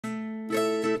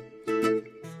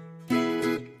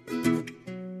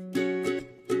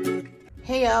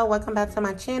Hey y'all, welcome back to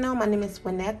my channel. My name is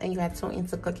Winnette and you are tuned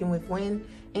into Cooking with Winn.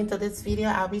 Into this video,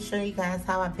 I'll be showing you guys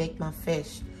how I bake my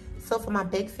fish. So for my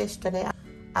baked fish today,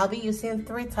 I'll be using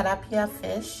 3 tilapia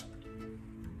fish,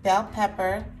 bell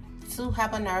pepper, 2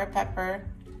 habanero pepper,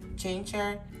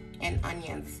 ginger, and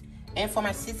onions. And for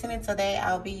my seasoning today,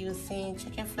 I'll be using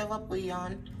chicken flavor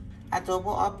bouillon, adobo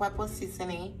all-purpose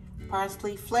seasoning,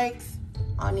 parsley flakes,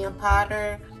 onion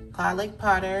powder, garlic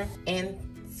powder, and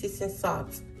seasoned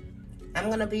salt. I'm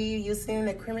gonna be using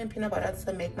the cream and peanut butter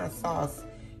to make my sauce.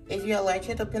 If you're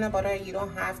allergic to peanut butter, you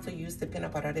don't have to use the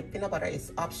peanut butter. The peanut butter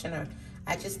is optional.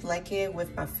 I just like it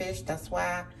with my fish. That's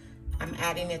why I'm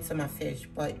adding it to my fish,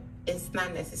 but it's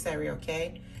not necessary,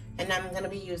 okay? And I'm gonna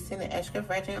be using the extra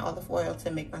virgin olive oil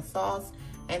to make my sauce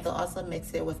and to also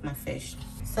mix it with my fish.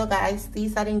 So guys,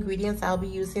 these are the ingredients I'll be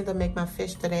using to make my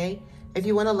fish today. If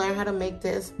you wanna learn how to make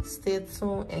this, stay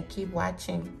tuned and keep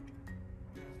watching.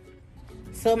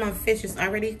 So my fish is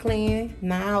already clean.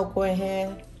 Now I'll go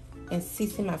ahead and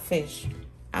season my fish.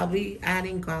 I'll be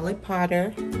adding garlic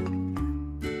powder.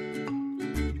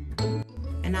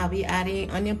 And I'll be adding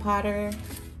onion powder.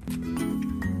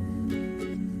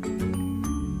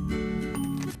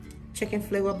 Chicken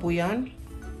flavor bouillon,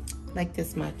 like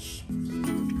this much.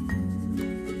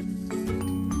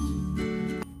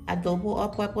 Adobo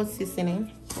all-purpose seasoning.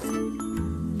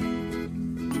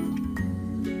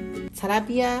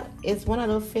 Tilapia is one of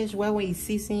those fish where when you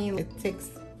season, it takes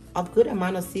a good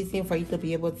amount of seasoning for you to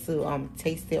be able to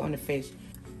taste it on the fish.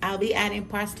 I'll be adding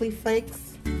parsley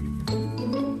flakes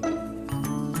and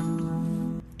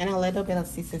a little bit of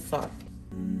seasoned salt.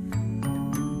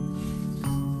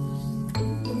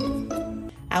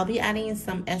 I'll be adding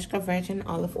some extra virgin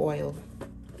olive oil.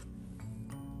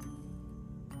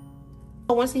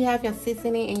 Once you have your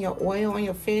seasoning and your oil on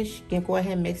your fish, you can go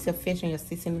ahead and mix your fish and your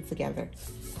seasoning together.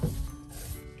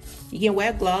 You can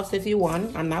wear gloves if you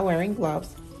want. I'm not wearing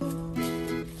gloves.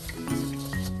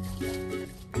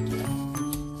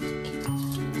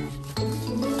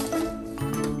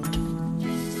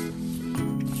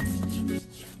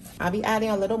 I'll be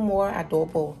adding a little more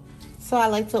adobo. So I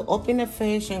like to open the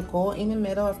fish and go in the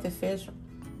middle of the fish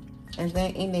and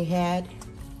then in the head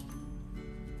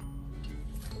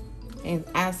and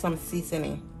add some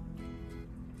seasoning.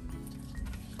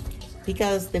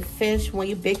 Because the fish, when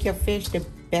you bake your fish, the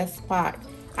best part,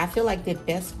 I feel like the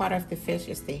best part of the fish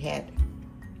is the head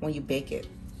when you bake it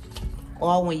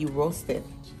or when you roast it.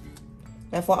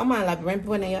 But for all my Liberian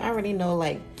people, you already know,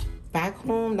 like back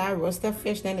home, that roasted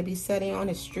fish then to be sitting on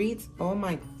the streets, oh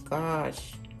my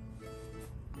gosh,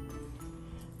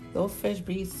 those fish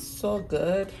be so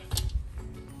good,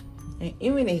 and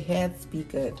even the heads be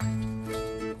good.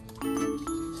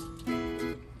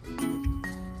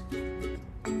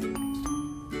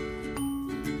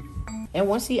 And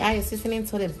once you add your seasoning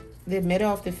to the middle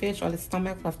of the fish or the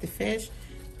stomach of the fish,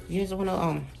 you just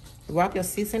wanna rub your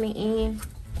seasoning in,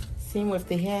 same with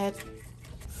the head.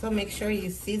 So make sure you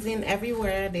season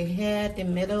everywhere, the head, the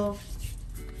middle,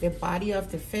 the body of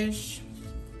the fish.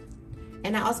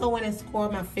 And I also want to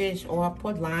score my fish or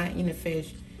put lime in the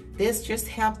fish. This just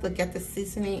helps to get the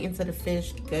seasoning into the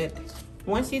fish good.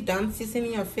 Once you're done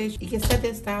seasoning your fish, you can set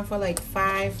this down for like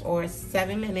 5 or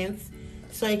 7 minutes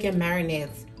so you can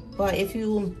marinate. But if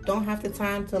you don't have the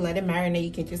time to let it marinate,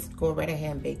 you can just go right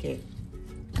ahead and bake it.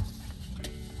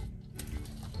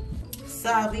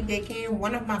 So I'll be baking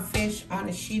one of my fish on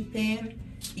a sheet pan.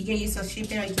 You can use a sheet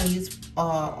pan or you can use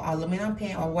aluminum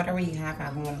pan or whatever you have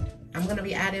at home. I'm gonna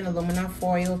be adding aluminum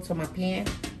foil to my pan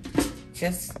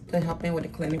just to help me with the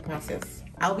cleaning process.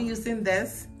 I'll be using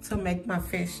this to make my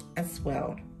fish as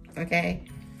well, okay?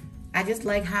 I just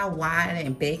like how wide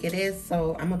and big it is,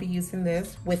 so I'm gonna be using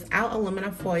this without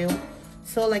aluminum foil.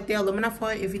 So like the aluminum foil,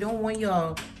 if you don't want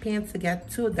your pan to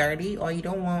get too dirty or you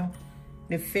don't want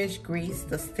the fish grease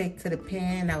to stick to the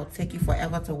pan that will take you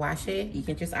forever to wash it, you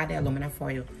can just add the aluminum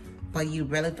foil, but you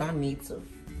really don't need to.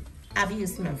 I'll be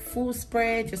using my food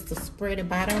spray just to spray the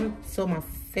bottom so my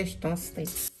fish don't stick.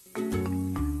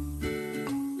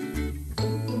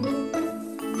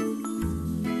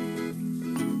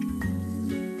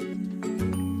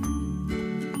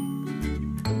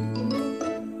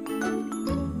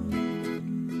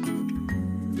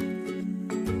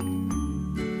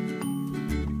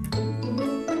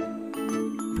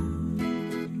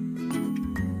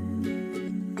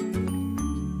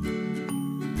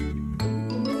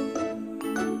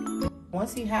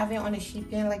 Once you have it on a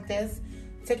sheet pan like this,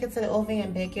 take it to the oven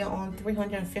and bake it on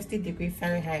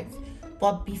 350°F.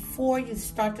 But before you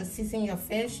start to season your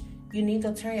fish, you need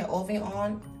to turn your oven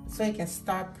on so it can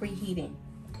start preheating.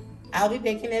 I'll be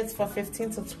baking this for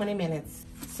 15 to 20 minutes.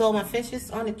 So my fish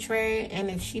is on the tray and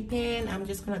the sheet pan. I'm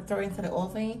just gonna throw it into the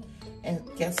oven and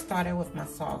get started with my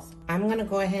sauce. I'm gonna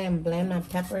go ahead and blend my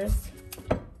peppers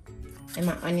and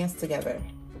my onions together.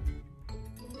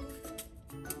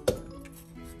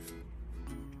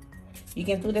 You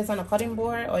can do this on a cutting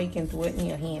board or you can do it in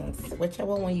your hands,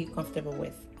 whichever one you're comfortable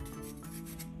with.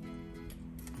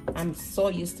 I'm so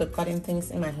used to cutting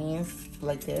things in my hands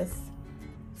like this,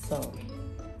 so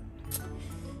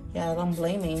yeah, don't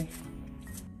blame me.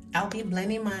 I'll be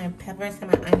blending my peppers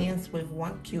and my onions with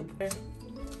 1 cube.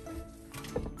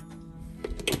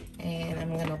 And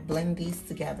I'm gonna blend these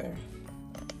together.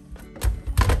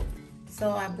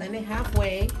 So I blend it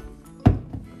halfway.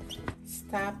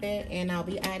 Stop it, and I'll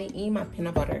be adding in my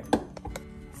peanut butter.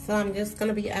 So I'm just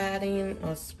gonna be adding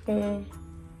a spoon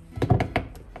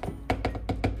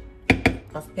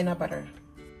of peanut butter.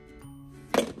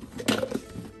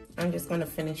 I'm just gonna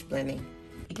finish blending.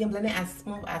 You can blend it as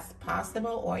smooth as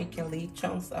possible, or you can leave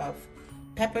chunks of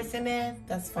peppers in there,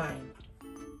 that's fine.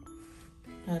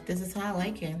 This is how I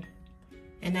like it.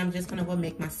 And I'm just gonna go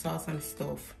make my sauce on the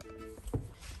stove.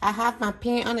 I have my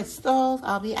pan on the stove.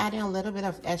 I'll be adding a little bit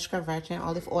of extra virgin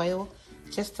olive oil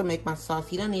just to make my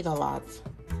sauce. You don't need a lot.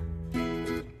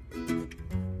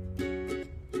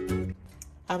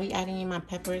 I'll be adding in my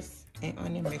peppers and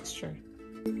onion mixture.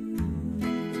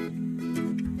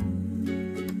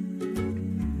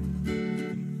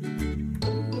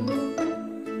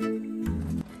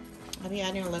 I'll be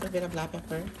adding a little bit of black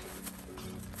pepper.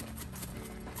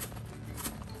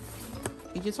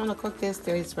 You just want to cook this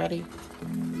till it's ready.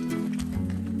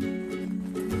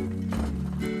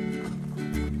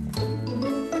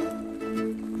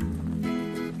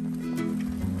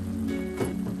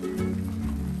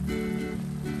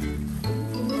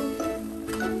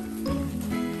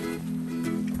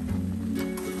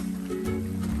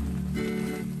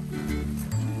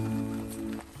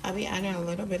 I'll be adding a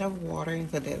little bit of water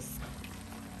into this,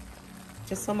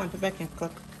 just so my pepper can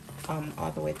cook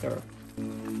all the way through.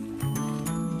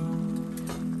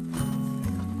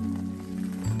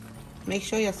 Make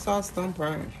sure your sauce don't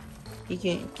burn. You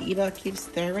can either keep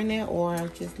stirring it or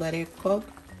just let it cook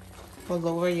or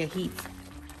lower your heat.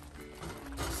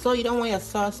 So you don't want your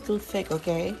sauce too thick,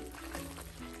 okay?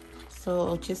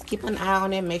 So just keep an eye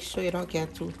on it, make sure you don't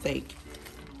get too thick.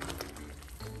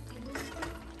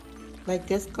 Like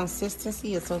this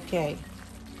consistency is okay.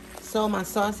 So my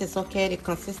sauce is okay, the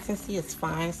consistency is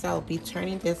fine, so I'll be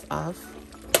turning this off.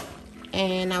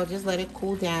 And I'll just let it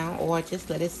cool down or just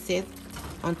let it sit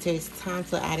until it's time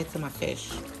to add it to my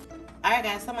fish. Alright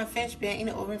guys, so my fish been in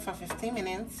the oven for 15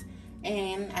 minutes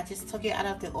and I just took it out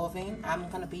of the oven. I'm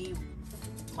gonna be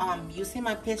using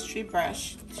my pastry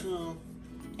brush to,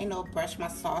 brush my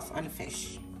sauce on the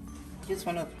fish. Just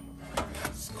wanna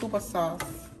scoop of sauce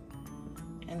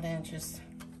and then just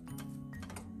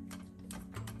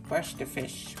brush the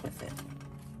fish with it.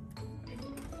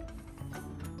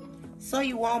 So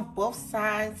you want both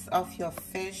sides of your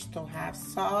fish to have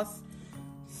sauce.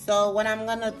 So what I'm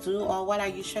gonna do, or what I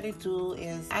usually do,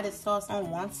 is add the sauce on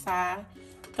one side,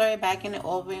 throw it back in the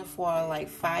oven for like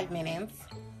 5 minutes,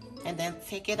 and then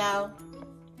take it out,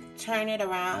 turn it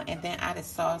around, and then add the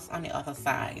sauce on the other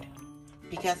side,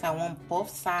 because I want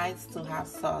both sides to have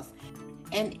sauce.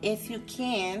 And if you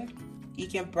can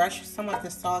brush some of the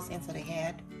sauce into the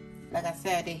head. Like I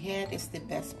said, the head is the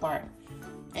best part.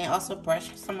 And also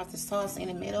brush some of the sauce in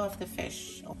the middle of the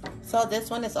fish. So this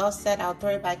one is all set. I'll throw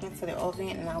it back into the oven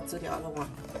and I'll do the other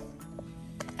one.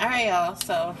 Alright y'all,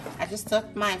 so I just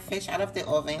took my fish out of the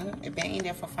oven. It's been in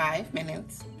there for 5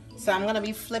 minutes. So I'm gonna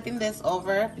be flipping this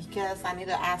over because I need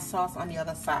to add sauce on the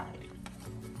other side.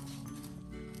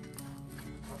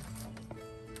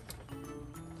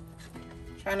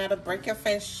 Try not to break your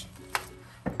fish.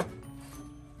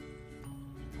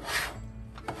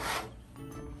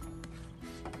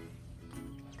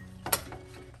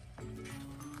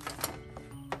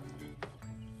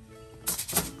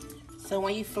 So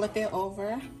when you flip it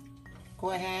over,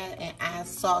 go ahead and add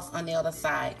sauce on the other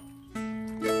side.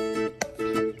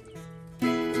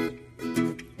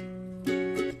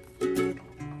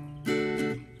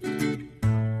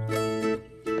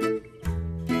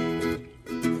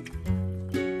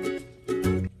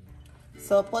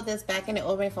 So put this back in the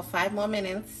oven for 5 more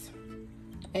minutes.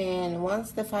 And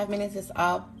once the 5 minutes is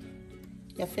up,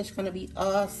 your fish gonna be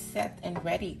all set and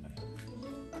ready.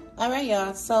 Alright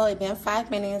y'all, so it's been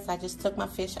 5 minutes. I just took my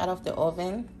fish out of the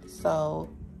oven, so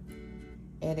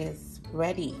it is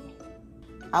ready.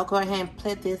 I'll go ahead and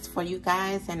plate this for you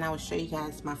guys and I will show you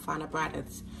guys my final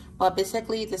products. But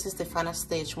basically this is the final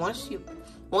stage. Once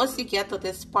you get to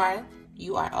this part,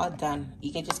 you are all done.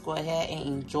 You can just go ahead and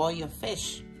enjoy your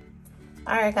fish.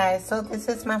 Alright guys, so this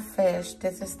is my fish.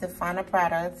 This is the final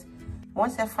product.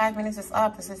 Once your 5 minutes is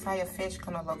up, this is how your fish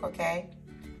gonna look, okay?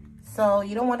 So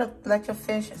you don't want to let your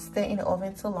fish stay in the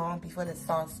oven too long before the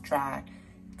sauce dry.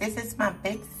 This is my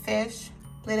big fish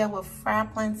plated with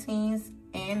fried plantains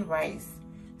and rice.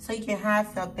 So you can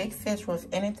have your big fish with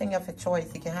anything of your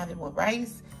choice. You can have it with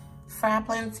rice, fried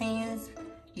plantains,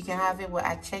 you can have it with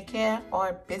acheque,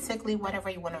 or basically whatever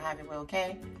you want to have it with,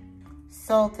 okay?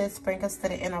 So this brings us to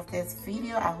the end of this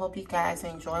video. I hope you guys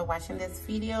enjoy watching this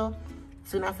video.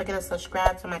 Do not forget to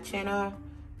subscribe to my channel,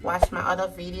 watch my other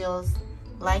videos,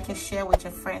 like and share with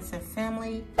your friends and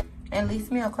family, and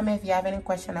leave me a comment if you have any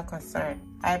question or concern.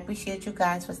 I appreciate you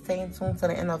guys for staying tuned to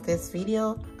the end of this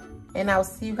video, and I'll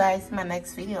see you guys in my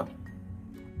next video.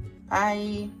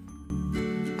 Bye.